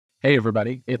Hey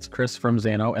everybody, it's Chris from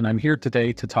Xano, and I'm here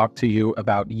today to talk to you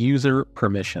about user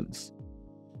permissions.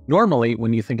 Normally,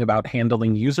 when you think about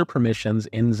handling user permissions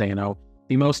in Xano,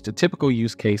 the most typical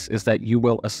use case is that you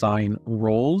will assign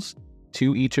roles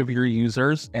to each of your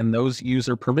users, and those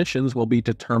user permissions will be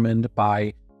determined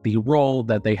by the role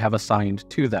that they have assigned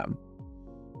to them.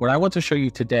 What I want to show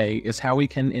you today is how we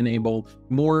can enable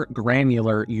more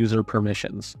granular user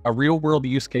permissions. A real-world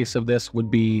use case of this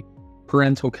would be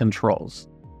parental controls.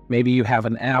 Maybe you have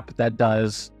an app that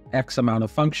does X amount of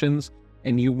functions,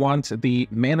 and you want the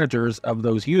managers of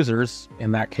those users,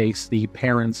 in that case, the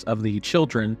parents of the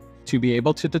children, to be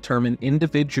able to determine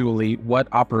individually what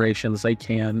operations they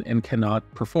can and cannot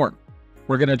perform.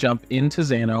 We're going to jump into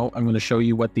Xano. I'm going to show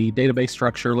you what the database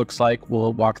structure looks like.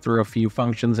 We'll walk through a few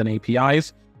functions and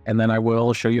APIs, and then I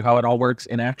will show you how it all works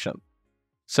in action.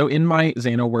 So in my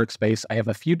Xano workspace, I have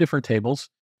a few different tables.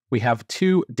 We have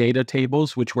two data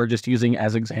tables, which we're just using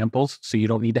as examples, so you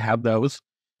don't need to have those.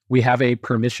 We have a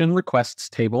permission requests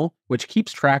table, which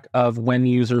keeps track of when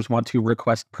users want to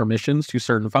request permissions to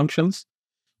certain functions.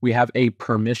 We have a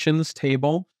permissions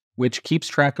table, which keeps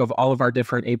track of all of our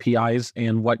different APIs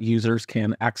and what users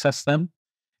can access them.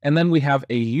 And then we have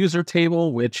a user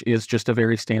table, which is just a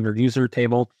very standard user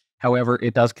table. However,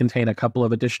 it does contain a couple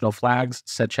of additional flags,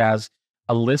 such as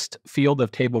a list field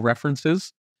of table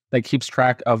references that keeps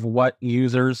track of what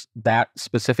users that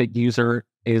specific user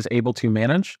is able to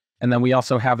manage. And then we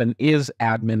also have an is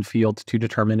admin field to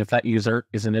determine if that user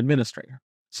is an administrator.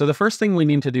 So the first thing we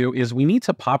need to do is we need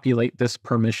to populate this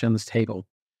permissions table.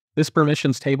 This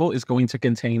permissions table is going to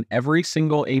contain every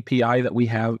single API that we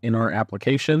have in our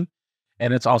application.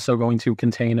 And it's also going to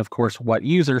contain, of course, what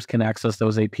users can access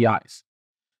those APIs.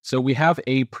 So we have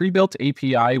a pre-built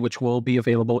API, which will be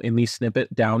available in the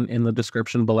snippet down in the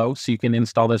description below, so you can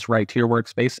install this right to your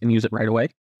workspace and use it right away.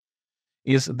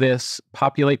 Is this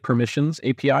Populate Permissions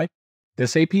API.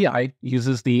 This API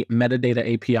uses the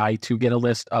Metadata API to get a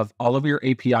list of all of your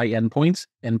API endpoints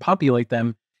and populate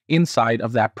them inside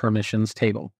of that permissions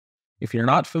table. If you're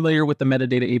not familiar with the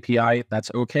Metadata API,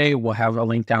 that's okay. We'll have a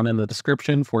link down in the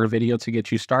description for a video to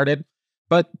get you started.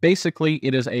 But basically,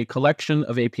 it is a collection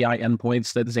of API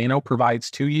endpoints that Xano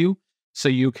provides to you so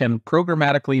you can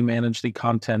programmatically manage the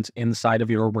content inside of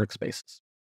your workspaces.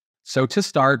 So to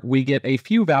start, we get a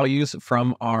few values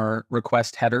from our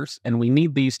request headers, and we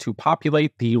need these to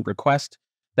populate the request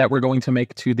that we're going to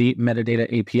make to the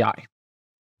Metadata API.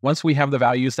 Once we have the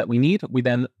values that we need, we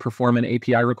then perform an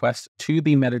API request to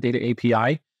the Metadata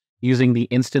API using the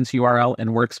instance URL and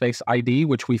workspace ID,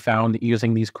 which we found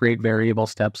using these create variable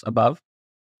steps above.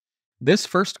 This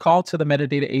first call to the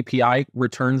Metadata API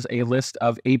returns a list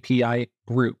of API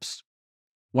groups.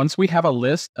 Once we have a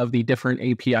list of the different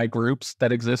API groups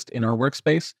that exist in our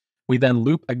workspace, we then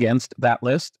loop against that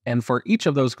list. And for each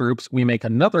of those groups, we make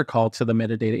another call to the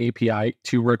Metadata API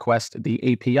to request the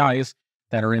APIs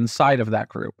that are inside of that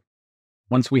group.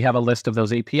 Once we have a list of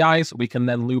those APIs, we can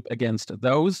then loop against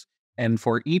those. And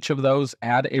for each of those,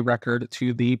 add a record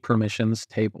to the permissions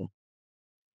table.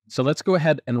 So let's go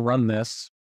ahead and run this.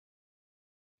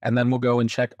 And then we'll go and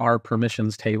check our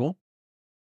permissions table.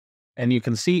 And you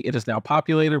can see it is now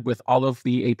populated with all of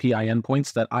the API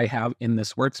endpoints that I have in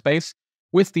this workspace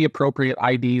with the appropriate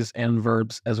IDs and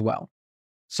verbs as well.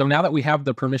 So now that we have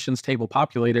the permissions table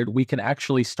populated, we can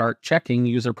actually start checking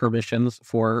user permissions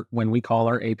for when we call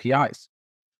our APIs.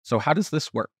 So how does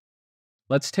this work?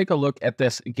 Let's take a look at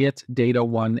this get data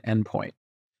one endpoint.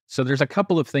 So there's a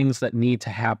couple of things that need to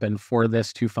happen for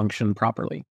this to function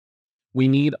properly. We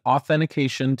need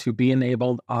authentication to be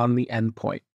enabled on the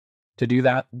endpoint. To do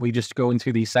that, we just go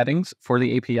into the settings for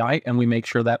the API and we make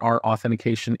sure that our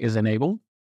authentication is enabled.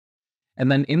 And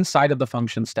then inside of the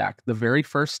function stack, the very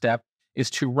first step is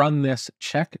to run this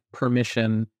check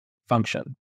permission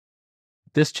function.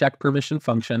 This check permission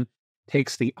function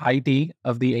takes the ID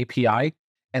of the API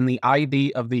and the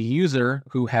ID of the user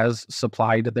who has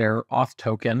supplied their auth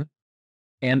token,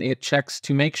 and it checks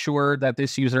to make sure that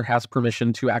this user has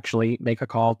permission to actually make a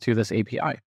call to this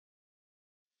API.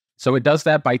 So it does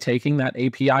that by taking that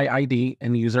API ID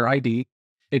and user ID.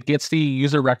 It gets the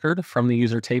user record from the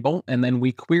user table, and then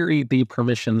we query the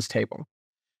permissions table.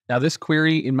 Now this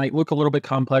query, it might look a little bit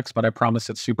complex, but I promise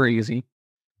it's super easy.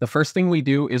 The first thing we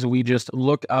do is we just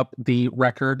look up the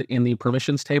record in the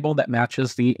permissions table that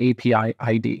matches the API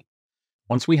ID.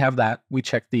 Once we have that, we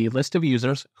check the list of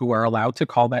users who are allowed to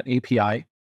call that API,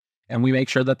 and we make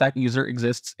sure that that user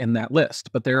exists in that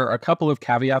list. But there are a couple of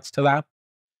caveats to that.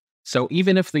 So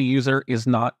even if the user is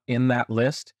not in that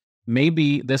list,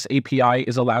 maybe this API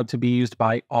is allowed to be used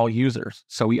by all users.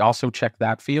 So we also check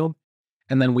that field.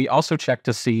 And then we also check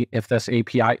to see if this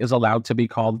API is allowed to be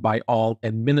called by all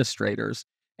administrators.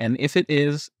 And if it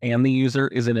is, and the user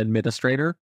is an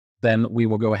administrator, then we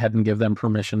will go ahead and give them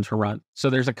permission to run. So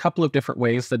there's a couple of different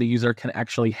ways that a user can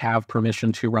actually have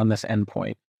permission to run this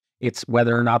endpoint. It's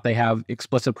whether or not they have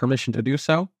explicit permission to do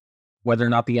so, whether or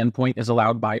not the endpoint is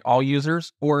allowed by all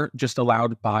users, or just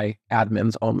allowed by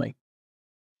admins only.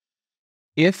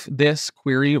 If this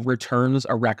query returns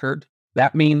a record,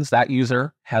 that means that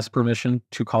user has permission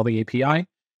to call the API.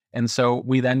 And so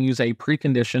we then use a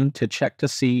precondition to check to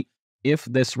see if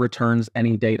this returns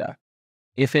any data.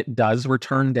 If it does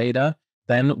return data,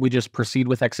 then we just proceed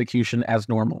with execution as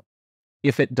normal.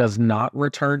 If it does not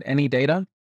return any data,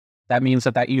 that means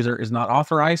that that user is not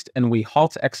authorized, and we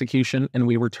halt execution and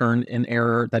we return an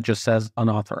error that just says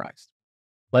unauthorized.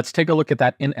 Let's take a look at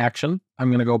that in action. I'm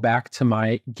going to go back to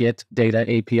my Get Data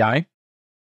API,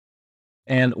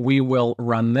 and we will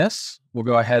run this. We'll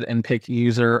go ahead and pick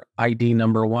user ID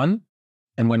number 1.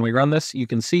 And when we run this, you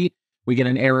can see we get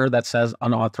an error that says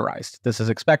unauthorized. This is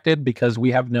expected because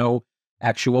we have no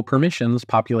actual permissions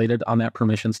populated on that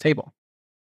permissions table.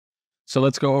 So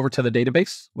let's go over to the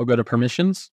database. We'll go to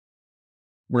permissions.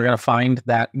 We're going to find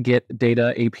that Get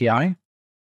Data API.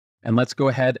 And let's go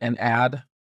ahead and add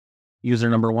user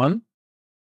number 1.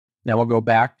 Now we'll go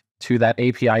back to that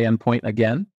API endpoint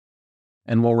again,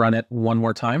 and we'll run it one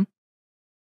more time.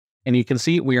 And you can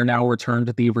see we are now returned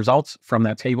the results from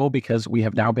that table because we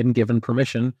have now been given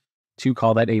permission to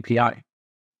call that API.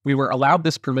 We were allowed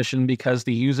this permission because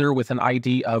the user with an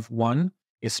ID of 1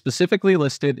 is specifically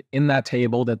listed in that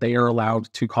table that they are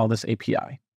allowed to call this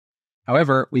API.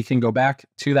 However, we can go back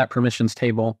to that permissions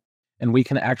table and we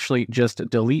can actually just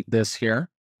delete this here.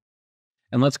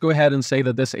 And let's go ahead and say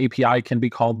that this API can be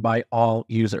called by all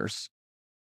users.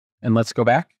 And let's go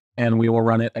back and we will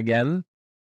run it again.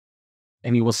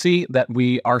 And you will see that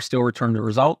we are still returned the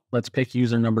result. Let's pick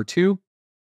user number 2,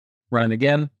 run it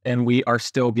again, and we are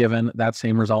still given that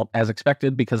same result as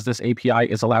expected because this API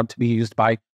is allowed to be used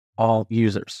by all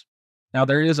users. Now,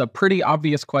 there is a pretty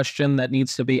obvious question that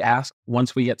needs to be asked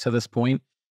once we get to this point.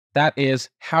 That is,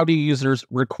 how do users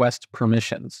request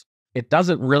permissions? It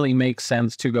doesn't really make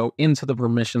sense to go into the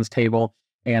permissions table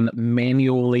and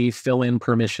manually fill in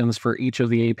permissions for each of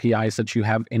the APIs that you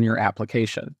have in your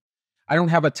application. I don't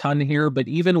have a ton here, but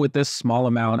even with this small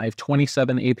amount, I have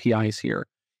 27 APIs here.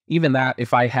 Even that,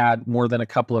 if I had more than a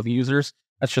couple of users,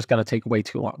 that's just going to take way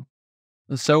too long.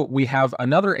 So we have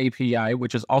another API,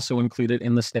 which is also included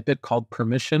in the snippet called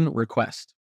permission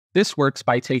request. This works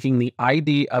by taking the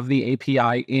ID of the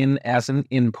API in as an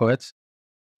input.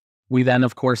 We then,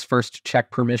 of course, first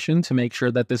check permission to make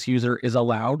sure that this user is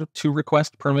allowed to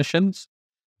request permissions.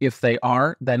 If they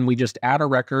are, then we just add a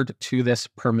record to this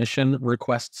permission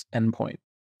requests endpoint.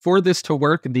 For this to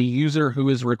work, the user who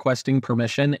is requesting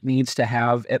permission needs to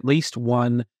have at least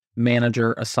one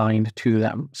manager assigned to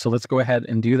them. So let's go ahead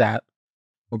and do that.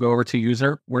 We'll go over to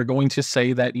user. We're going to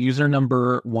say that user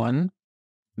number 1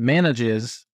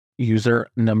 manages user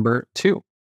number 2.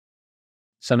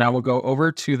 So now we'll go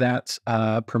over to that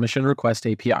permission request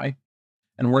API,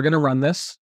 and we're going to run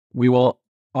this. We will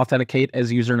authenticate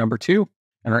as user number 2,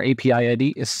 and our API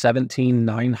ID is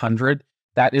 17900.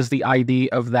 That is the ID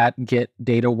of that Get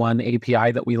Data 1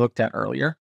 API that we looked at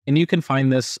earlier. And you can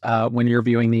find this when you're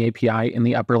viewing the API in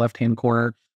the upper left-hand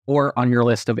corner or on your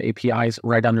list of APIs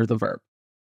right under the verb.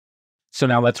 So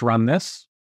now let's run this.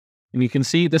 And you can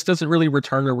see this doesn't really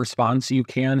return a response. You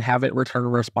can have it return a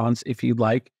response if you'd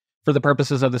like. For the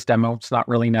purposes of this demo, it's not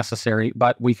really necessary,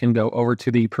 but we can go over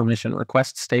to the permission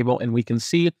requests table and we can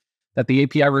see that the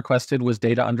API requested was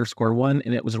data_1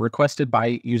 and it was requested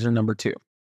by user number 2.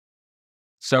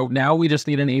 So now we just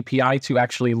need an API to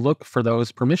actually look for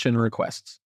those permission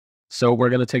requests. So we're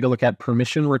going to take a look at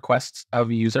permission requests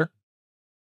of user.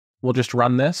 We'll just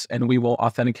run this and we will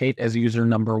authenticate as user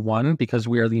number 1 because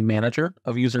we are the manager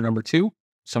of user number 2.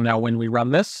 So now when we run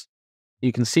this,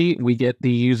 you can see we get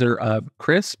the user of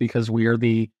Chris because we are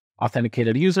the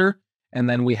authenticated user. And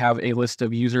then we have a list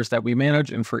of users that we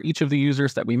manage. And for each of the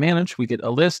users that we manage, we get a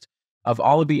list of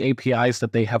all of the APIs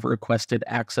that they have requested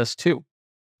access to.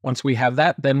 Once we have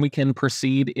that, then we can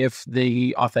proceed if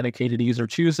the authenticated user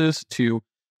chooses to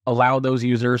allow those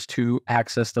users to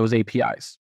access those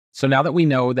APIs. So now that we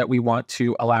know that we want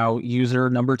to allow user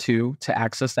number 2 to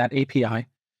access that API,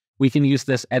 we can use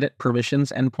this edit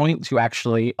permissions endpoint to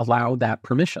actually allow that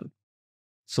permission.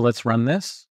 So let's run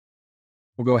this.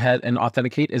 We'll go ahead and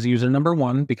authenticate as user number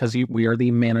 1 because we are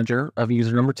the manager of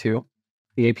user number 2.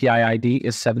 The API ID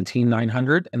is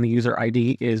 17900 and the user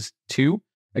ID is 2.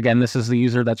 Again, this is the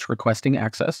user that's requesting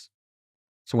access.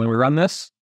 So when we run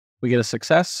this, We get a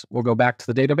success. We'll go back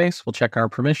to the database. We'll check our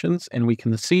permissions, and we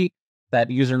can see that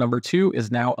user number 2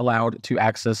 is now allowed to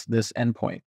access this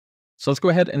endpoint. So let's go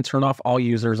ahead and turn off all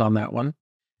users on that one.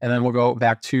 And then we'll go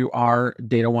back to our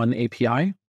Data1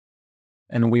 API,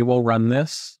 and we will run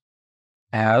this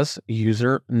as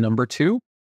user number 2.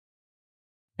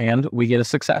 And we get a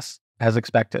success as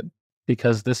expected,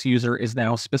 because this user is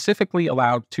now specifically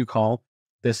allowed to call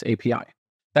this API.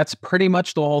 That's pretty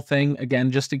much the whole thing. Again,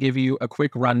 just to give you a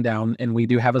quick rundown, and we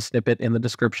do have a snippet in the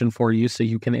description for you so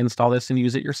you can install this and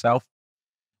use it yourself.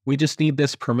 We just need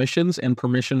this permissions and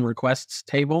permission requests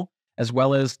table, as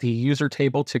well as the user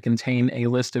table to contain a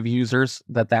list of users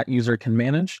that user can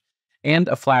manage, and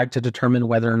a flag to determine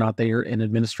whether or not they are an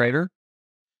administrator.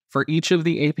 For each of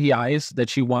the APIs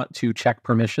that you want to check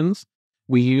permissions,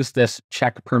 we use this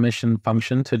check permission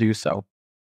function to do so.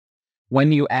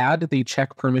 When you add the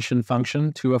check permission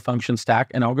function to a function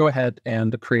stack, and I'll go ahead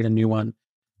and create a new one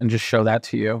and just show that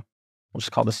to you. We'll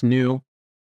just call this new.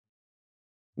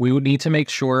 We would need to make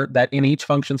sure that in each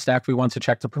function stack we want to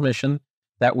check the permission,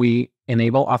 that we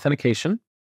enable authentication,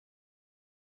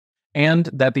 and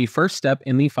that the first step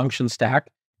in the function stack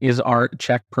is our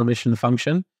check permission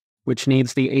function, which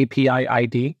needs the API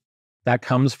ID that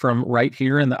comes from right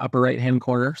here in the upper right-hand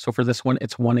corner. So for this one,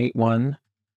 it's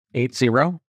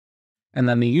 18180. And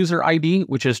then the user ID,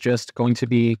 which is just going to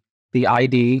be the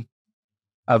ID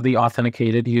of the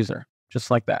authenticated user, just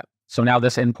like that. So now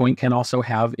this endpoint can also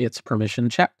have its permission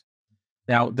checked.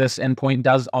 Now, this endpoint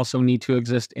does also need to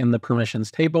exist in the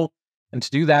permissions table. And to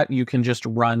do that, you can just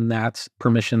run that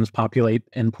permissions populate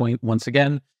endpoint once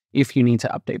again if you need to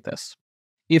update this.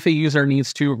 If a user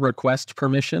needs to request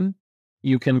permission,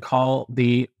 you can call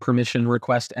the permission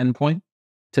request endpoint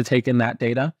to take in that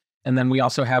data. And then we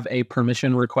also have a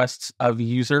permission requests of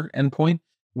user endpoint,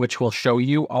 which will show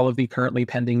you all of the currently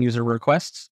pending user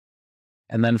requests.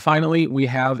 And then finally, we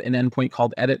have an endpoint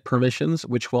called edit permissions,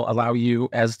 which will allow you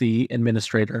as the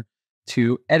administrator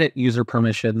to edit user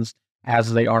permissions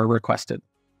as they are requested.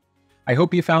 I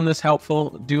hope you found this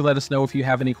helpful. Do let us know if you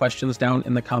have any questions down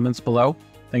in the comments below.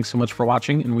 Thanks so much for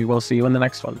watching, and we will see you in the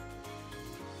next one.